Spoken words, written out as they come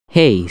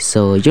Hey,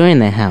 so you're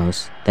in a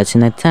house, that's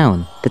in a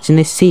town, that's in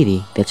a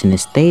city, that's in a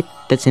state,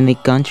 that's in a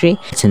country,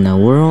 that's in a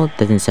world,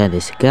 that's inside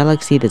this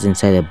galaxy, that's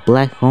inside a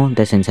black hole,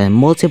 that's inside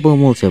multiple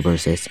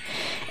multiverses,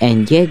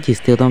 and yet you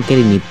still don't get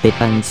any bit.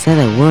 But inside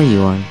of where you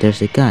are,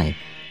 there's a guy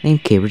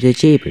named Caber the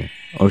Jaber,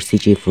 or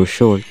CJ for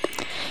short.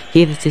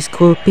 He does his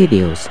cool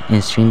videos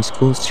and streams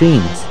cool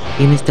streams,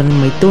 even installing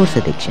my Doors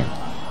addiction.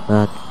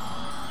 But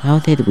how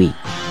did we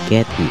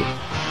get here?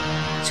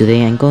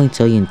 Today I'm going to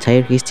tell you the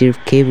entire history of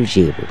Caber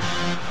Jaber.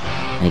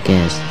 I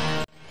guess